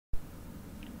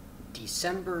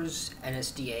December's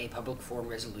NSDA Public Forum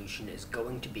resolution is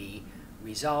going to be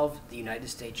resolved the United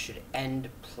States should end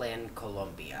Plan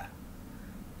Colombia.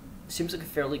 Seems like a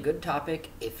fairly good topic,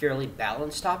 a fairly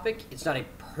balanced topic. It's not a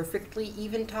perfectly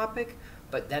even topic,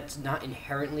 but that's not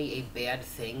inherently a bad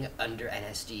thing under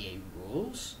NSDA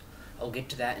rules. I'll get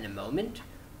to that in a moment.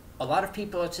 A lot of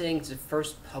people are saying it's the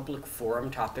first public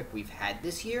forum topic we've had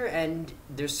this year, and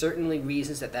there's certainly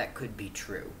reasons that that could be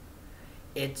true.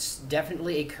 It's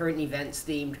definitely a current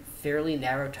events-themed, fairly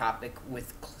narrow topic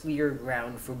with clear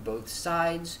ground for both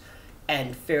sides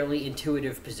and fairly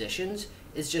intuitive positions.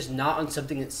 It's just not on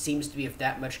something that seems to be of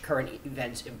that much current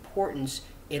events importance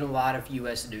in a lot of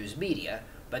U.S. news media,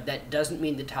 but that doesn't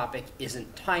mean the topic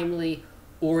isn't timely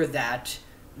or that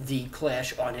the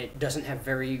clash on it doesn't have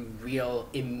very real,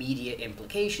 immediate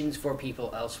implications for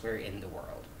people elsewhere in the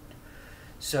world.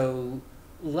 So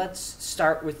let's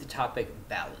start with the topic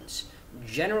balance.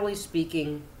 Generally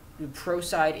speaking, the pro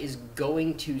side is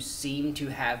going to seem to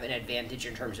have an advantage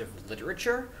in terms of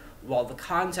literature, while the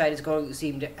con side is going to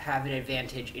seem to have an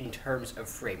advantage in terms of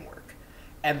framework.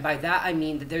 And by that I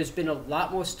mean that there's been a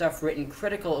lot more stuff written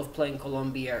critical of Plan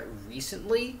Colombia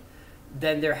recently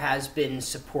than there has been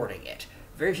supporting it.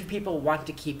 Very few people want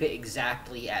to keep it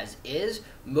exactly as is.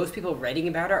 Most people writing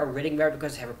about it are writing about it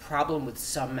because they have a problem with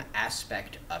some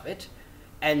aspect of it.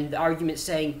 And the argument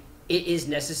saying it is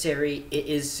necessary, it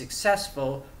is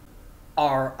successful,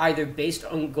 are either based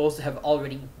on goals that have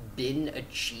already been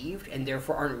achieved and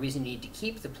therefore aren't a reason you need to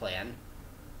keep the plan,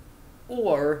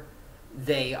 or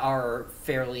they are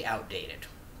fairly outdated.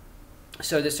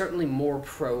 So there's certainly more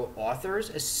pro-authors,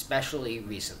 especially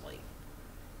recently.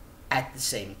 At the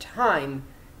same time,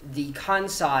 the con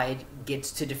side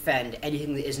gets to defend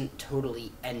anything that isn't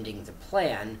totally ending the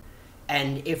plan,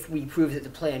 and if we prove that the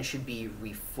plan should be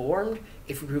reformed,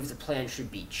 if we prove the plan should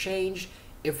be changed,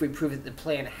 if we prove that the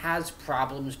plan has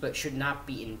problems but should not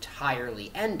be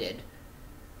entirely ended,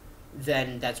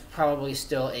 then that's probably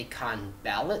still a con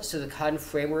ballot, so the con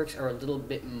frameworks are a little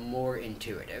bit more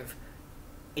intuitive.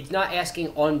 It's not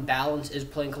asking on balance, is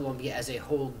Plan Colombia as a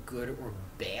whole good or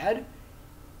bad?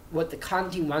 What the con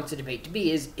team wants the debate to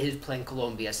be is Plan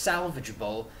Colombia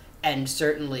salvageable? And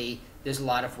certainly there's a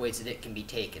lot of ways that it can be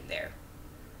taken there.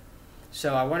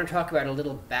 So I want to talk about a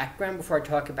little background before I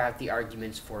talk about the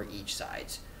arguments for each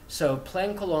side. So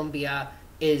Plan Colombia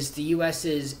is the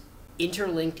U.S.'s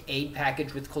interlinked aid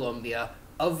package with Colombia,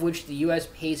 of which the U.S.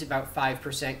 pays about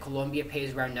 5%, Colombia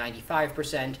pays around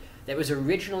 95%, that was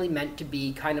originally meant to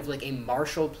be kind of like a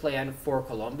Marshall Plan for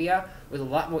Colombia, with a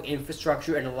lot more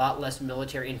infrastructure and a lot less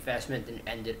military investment than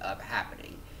ended up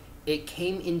happening. It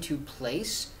came into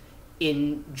place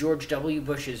in George W.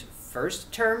 Bush's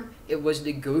first term. It was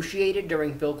negotiated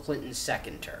during Bill Clinton's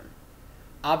second term.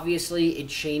 Obviously, it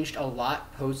changed a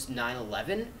lot post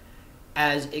 9/11,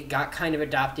 as it got kind of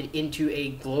adopted into a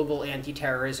global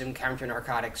anti-terrorism,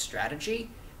 counter-narcotics strategy,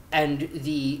 and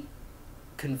the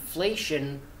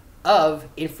conflation of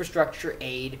infrastructure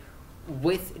aid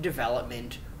with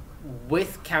development,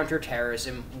 with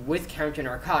counterterrorism, with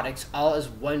counter-narcotics, all as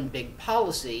one big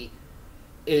policy,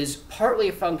 is partly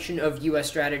a function of U.S.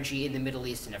 strategy in the Middle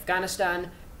East and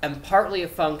Afghanistan, and partly a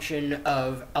function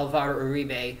of Alvaro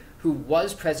Uribe, who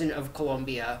was president of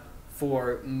Colombia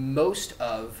for most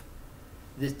of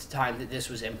the time that this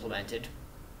was implemented,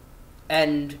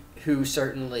 and who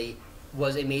certainly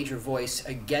was a major voice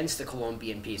against the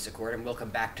Colombian peace accord, and we'll come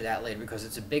back to that later because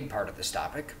it's a big part of this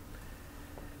topic,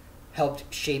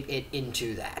 helped shape it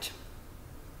into that.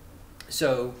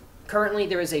 So currently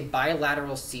there is a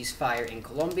bilateral ceasefire in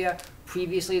Colombia.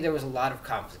 Previously there was a lot of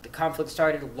conflict. The conflict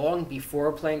started long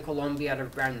before Plan Colombia, at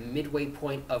around the midway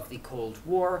point of the Cold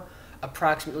War.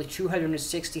 Approximately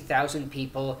 260,000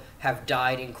 people have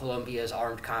died in Colombia's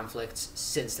armed conflicts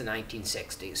since the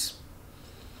 1960s.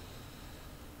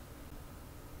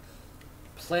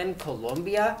 Plan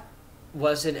Colombia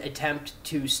was an attempt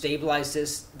to stabilize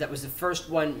this that was the first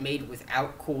one made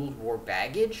without Cold War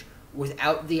baggage,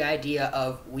 without the idea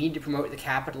of we need to promote the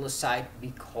capitalist side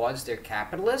because they're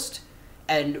capitalist,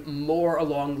 and more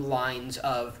along the lines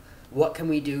of what can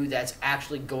we do that's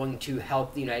actually going to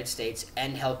help the United States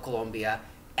and help Colombia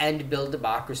and build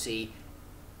democracy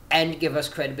and give us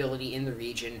credibility in the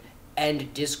region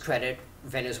and discredit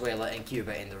Venezuela and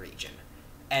Cuba in the region.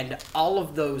 And all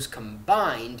of those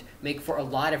combined make for a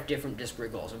lot of different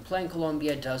disparate goals. And Plan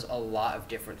Colombia does a lot of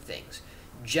different things.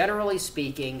 Generally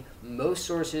speaking, most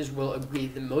sources will agree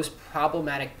the most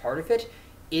problematic part of it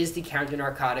is the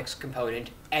counter-narcotics component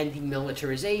and the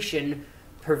militarization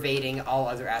pervading all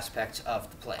other aspects of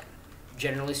the plan.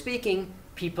 Generally speaking,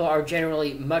 people are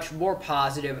generally much more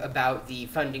positive about the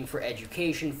funding for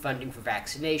education, funding for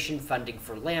vaccination, funding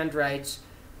for land rights,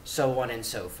 so on and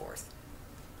so forth.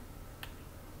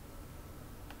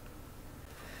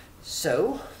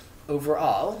 So,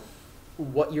 overall,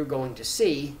 what you're going to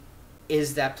see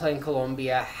is that Plan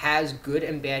Colombia has good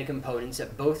and bad components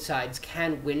that both sides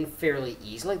can win fairly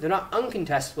easily. They're not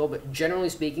uncontestable, but generally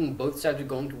speaking, both sides are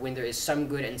going to win. There is some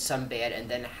good and some bad, and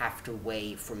then have to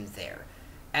weigh from there.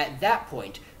 At that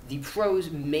point, the pros'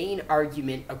 main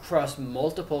argument across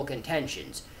multiple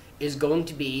contentions is going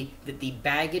to be that the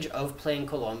baggage of Plan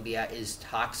Colombia is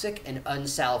toxic and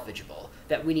unsalvageable,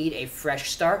 that we need a fresh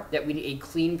start, that we need a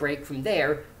clean break from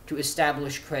there to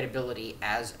establish credibility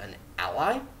as an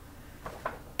ally,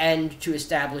 and to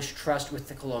establish trust with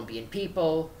the Colombian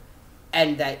people,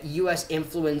 and that U.S.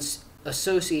 influence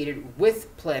associated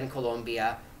with Plan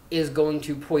Colombia is going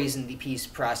to poison the peace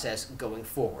process going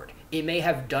forward. It may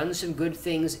have done some good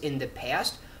things in the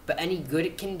past, but any good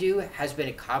it can do has been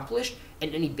accomplished,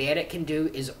 and any bad it can do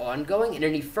is ongoing, and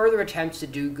any further attempts to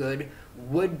do good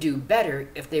would do better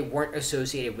if they weren't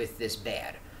associated with this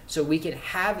bad. So we can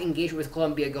have engagement with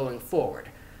Colombia going forward.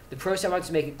 The pro side wants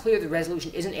to make it clear the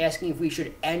resolution isn't asking if we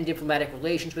should end diplomatic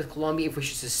relations with Colombia, if we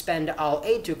should suspend all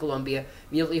aid to Colombia,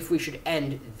 merely if we should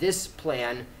end this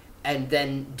plan and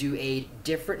then do aid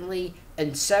differently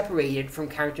and separated from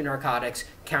counter-narcotics,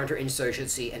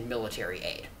 counterinsurgency, and military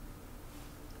aid.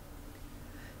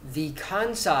 The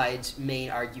con side's main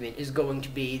argument is going to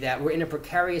be that we're in a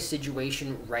precarious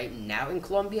situation right now in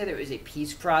Colombia. There is a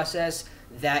peace process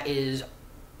that is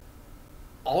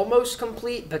almost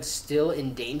complete, but still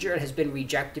in danger. It has been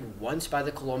rejected once by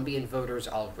the Colombian voters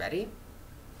already.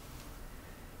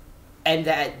 And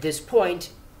that at this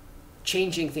point,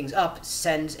 changing things up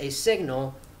sends a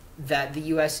signal that the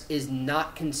U.S. is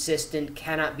not consistent,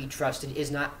 cannot be trusted,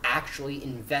 is not actually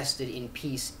invested in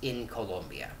peace in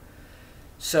Colombia.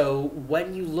 So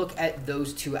when you look at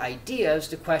those two ideas,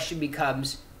 the question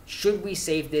becomes, should we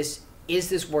save this? Is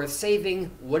this worth saving?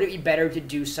 Would it be better to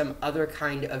do some other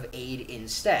kind of aid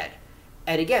instead?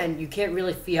 And again, you can't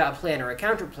really fiat a plan or a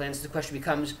counter plan, so the question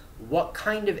becomes, what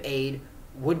kind of aid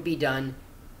would be done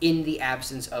in the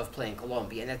absence of Plan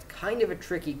Colombia? And that's kind of a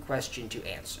tricky question to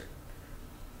answer.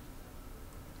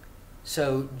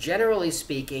 So generally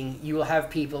speaking, you will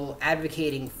have people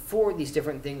advocating for these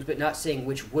different things, but not saying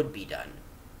which would be done.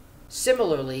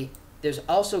 Similarly, there's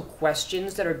also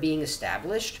questions that are being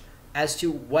established as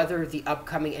to whether the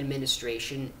upcoming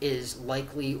administration is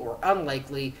likely or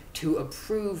unlikely to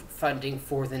approve funding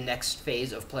for the next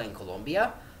phase of Plan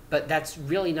Colombia, but that's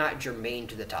really not germane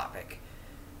to the topic.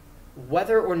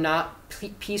 Whether or not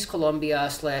Peace Colombia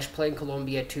 / Plan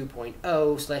Colombia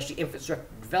 2.0 / the infrastructure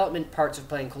development parts of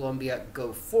Plan Colombia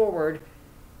go forward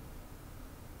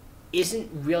isn't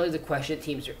really the question that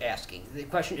teams are asking. The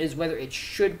question is whether it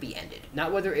should be ended,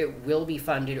 not whether it will be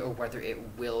funded or whether it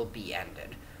will be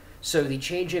ended. So the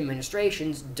change in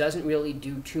administrations doesn't really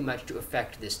do too much to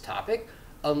affect this topic,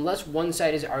 unless one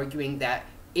side is arguing that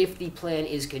if the plan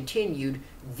is continued,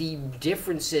 the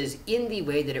differences in the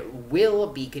way that it will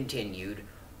be continued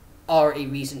are a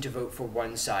reason to vote for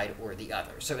one side or the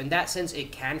other. So in that sense,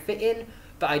 it can fit in,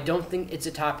 but I don't think it's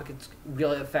a topic that's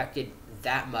really affected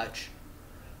that much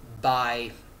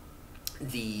by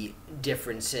the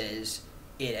differences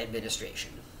in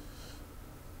administration.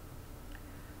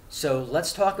 So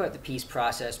let's talk about the peace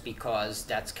process because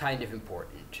that's kind of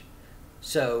important.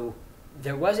 So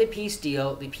there was a peace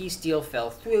deal. The peace deal fell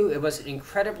through. It was an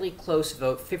incredibly close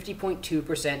vote, 50.2% to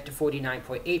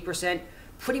 49.8%.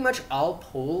 Pretty much all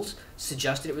polls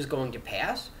suggested it was going to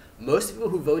pass. Most people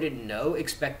who voted no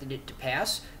expected it to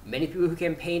pass. Many people who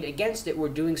campaigned against it were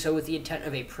doing so with the intent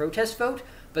of a protest vote,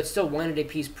 but still wanted a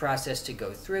peace process to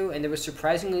go through, and there was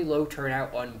surprisingly low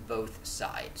turnout on both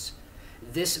sides.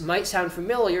 This might sound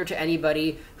familiar to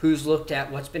anybody who's looked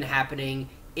at what's been happening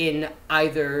in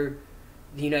either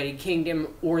the United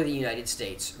Kingdom or the United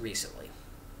States recently.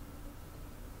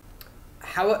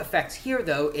 How it affects here,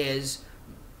 though, is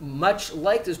much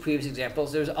like those previous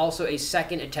examples, there's also a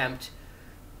second attempt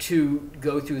to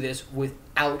go through this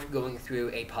without going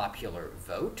through a popular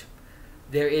vote.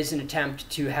 There is an attempt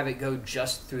to have it go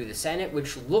just through the Senate,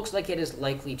 which looks like it is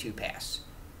likely to pass.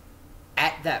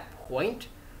 At that point,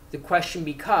 the question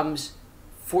becomes,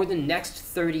 for the next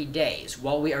 30 days,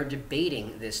 while we are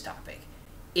debating this topic,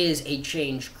 is a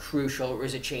change crucial or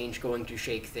is a change going to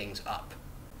shake things up?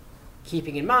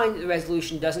 Keeping in mind that the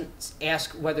resolution doesn't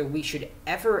ask whether we should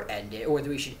ever end it or whether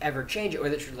we should ever change it or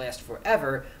whether it should last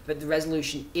forever, but the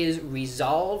resolution is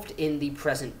resolved in the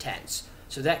present tense.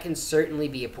 So that can certainly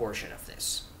be a portion of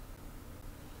this.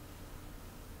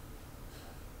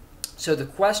 So the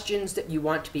questions that you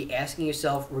want to be asking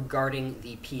yourself regarding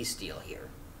the peace deal here.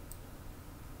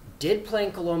 Did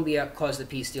Plan Colombia cause the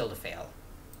peace deal to fail?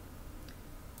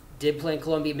 Did Plan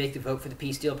Colombia make the vote for the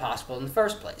peace deal possible in the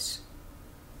first place?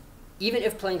 Even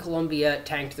if Plan Colombia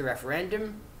tanked the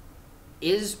referendum,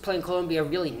 is Plan Colombia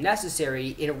really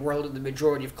necessary in a world where the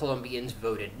majority of Colombians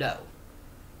voted no?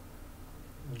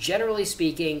 Generally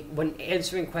speaking, when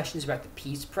answering questions about the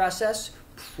peace process,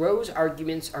 pros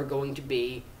arguments are going to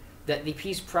be that the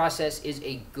peace process is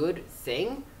a good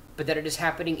thing, but that it is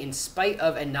happening in spite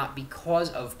of and not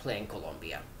because of Plan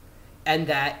Colombia, and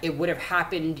that it would have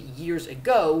happened years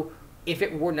ago if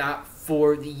it were not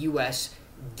for the U.S.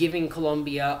 giving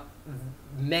Colombia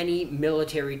many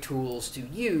military tools to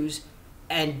use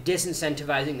and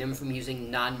disincentivizing them from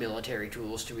using non-military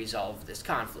tools to resolve this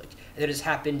conflict. And that has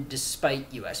happened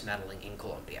despite U.S. meddling in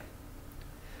Colombia.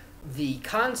 The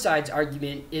con side's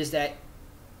argument is that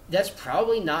that's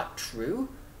probably not true,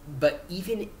 but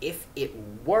even if it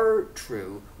were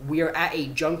true, we are at a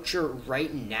juncture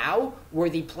right now where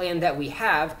the plan that we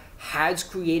have has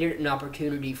created an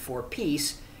opportunity for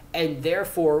peace, and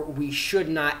therefore we should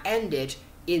not end it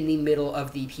in the middle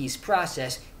of the peace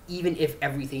process, even if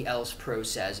everything else Pro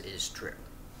says is true.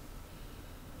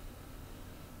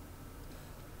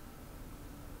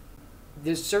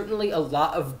 There's certainly a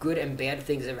lot of good and bad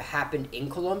things that have happened in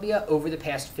Colombia over the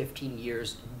past 15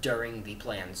 years during the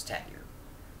plan's tenure.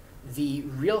 The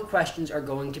real questions are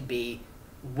going to be,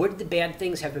 would the bad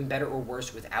things have been better or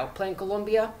worse without Plan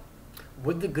Colombia?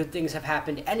 Would the good things have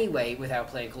happened anyway without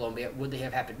Plan Colombia? Would they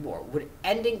have happened more? Would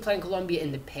ending Plan Colombia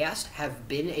in the past have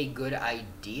been a good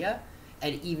idea?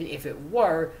 And even if it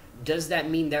were, does that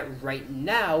mean that right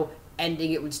now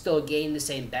ending it would still gain the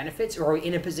same benefits? Or are we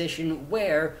in a position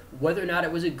where, whether or not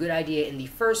it was a good idea in the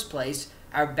first place,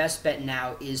 our best bet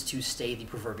now is to stay the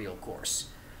proverbial course?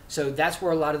 So that's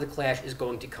where a lot of the clash is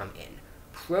going to come in.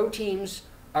 Pro teams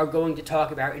are going to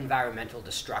talk about environmental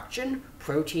destruction.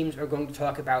 Pro teams are going to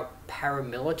talk about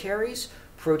paramilitaries.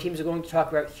 Pro teams are going to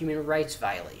talk about human rights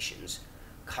violations.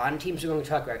 Con teams are going to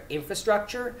talk about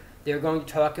infrastructure. They're going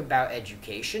to talk about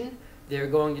education. They're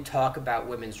going to talk about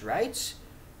women's rights.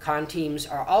 Con teams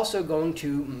are also going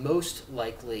to most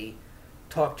likely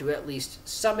talk to at least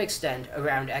some extent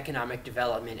around economic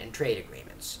development and trade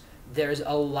agreements. There's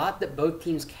a lot that both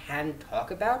teams can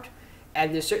talk about,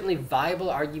 and there's certainly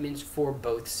viable arguments for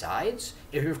both sides.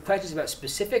 If you have questions about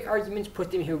specific arguments,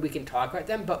 put them here, we can talk about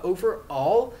them, but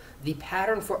overall, the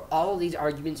pattern for all of these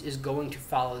arguments is going to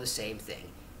follow the same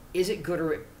thing. Is it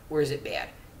good or is it bad?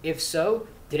 If so,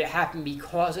 did it happen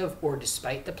because of or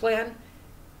despite the plan?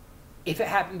 If it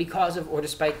happened because of or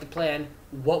despite the plan,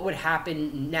 what would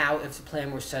happen now if the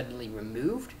plan were suddenly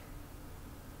removed?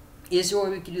 Is there a way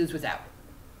we could do this without?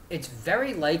 It's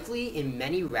very likely in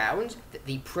many rounds that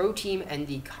the pro team and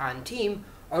the con team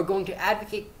are going to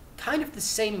advocate kind of the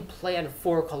same plan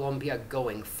for Colombia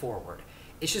going forward.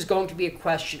 It's just going to be a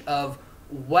question of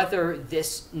whether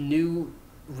this new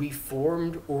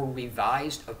reformed or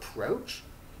revised approach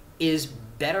is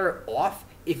better off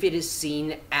if it is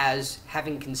seen as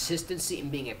having consistency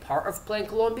and being a part of Plan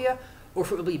Colombia, or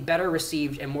if it will be better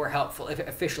received and more helpful if it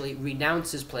officially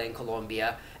renounces Plan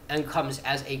Colombia and comes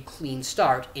as a clean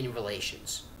start in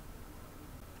relations.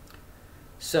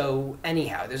 So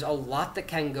anyhow, there's a lot that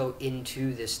can go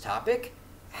into this topic.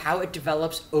 How it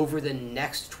develops over the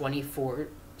next 34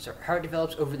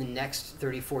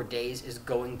 days is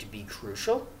going to be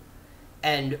crucial.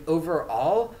 And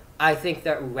overall, I think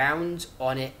that rounds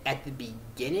on it at the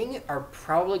beginning are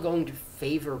probably going to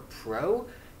favor pro,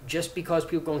 just because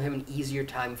people are going to have an easier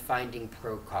time finding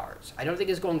pro cards. I don't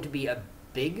think it's going to be a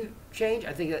big change.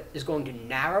 I think that is going to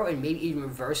narrow and maybe even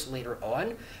reverse later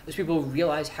on as people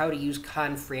realize how to use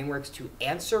con frameworks to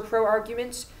answer pro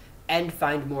arguments and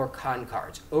find more con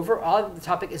cards. Overall, the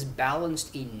topic is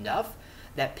balanced enough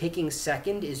that picking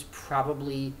second is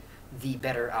probably the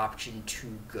better option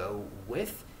to go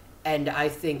with. And I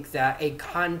think that a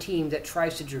con team that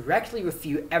tries to directly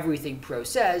refute everything pro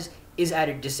says is at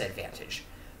a disadvantage.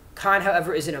 Con,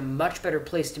 however, is in a much better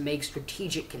place to make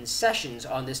strategic concessions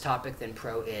on this topic than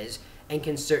pro is, and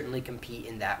can certainly compete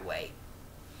in that way.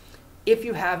 If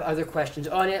you have other questions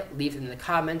on it, leave them in the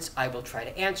comments. I will try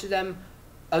to answer them.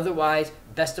 Otherwise,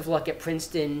 best of luck at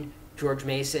Princeton, George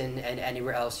Mason, and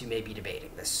anywhere else you may be debating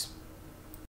this.